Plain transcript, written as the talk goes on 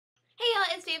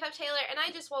bfftaylor, and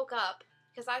I just woke up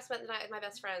because I spent the night with my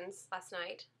best friends last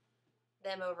night.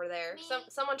 Them over there.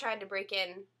 Someone tried to break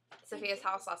in Sophia's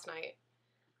house last night.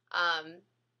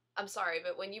 I'm sorry,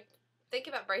 but when you think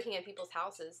about breaking in people's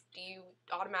houses, do you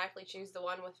automatically choose the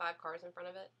one with 5 cars in front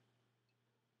of it?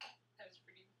 That was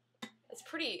pretty... It's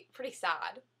pretty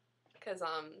sad. Because,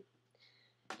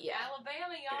 yeah.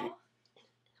 Alabama, y'all.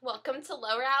 Welcome to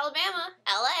Lower Alabama,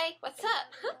 LA. What's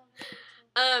up?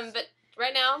 But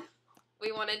right now,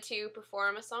 we wanted to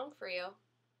perform a song for you.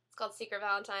 It's called Secret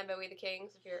Valentine by We the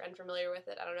Kings, if you're unfamiliar with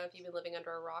it. I don't know if you've been living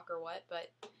under a rock or what,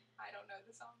 but... I don't know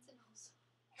the song.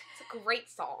 It's a great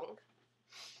song.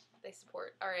 They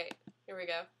support. Alright, here we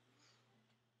go.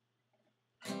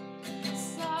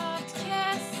 Soft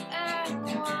kiss and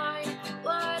wine,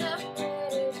 what a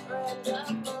pretty friend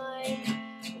of mine.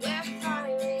 We're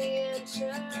finally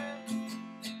intertwined.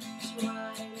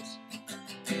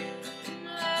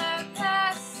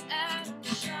 Nervous and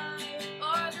shy,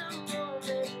 for the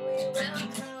moment we will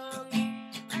come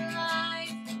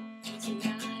alive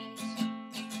tonight.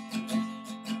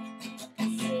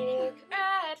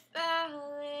 Secret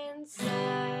Valentine,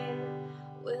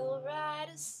 we'll write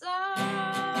a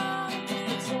song.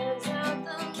 Turns out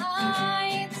the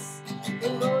lights,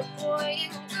 and both boy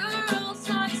and girl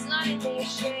start slightly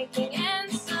shaking.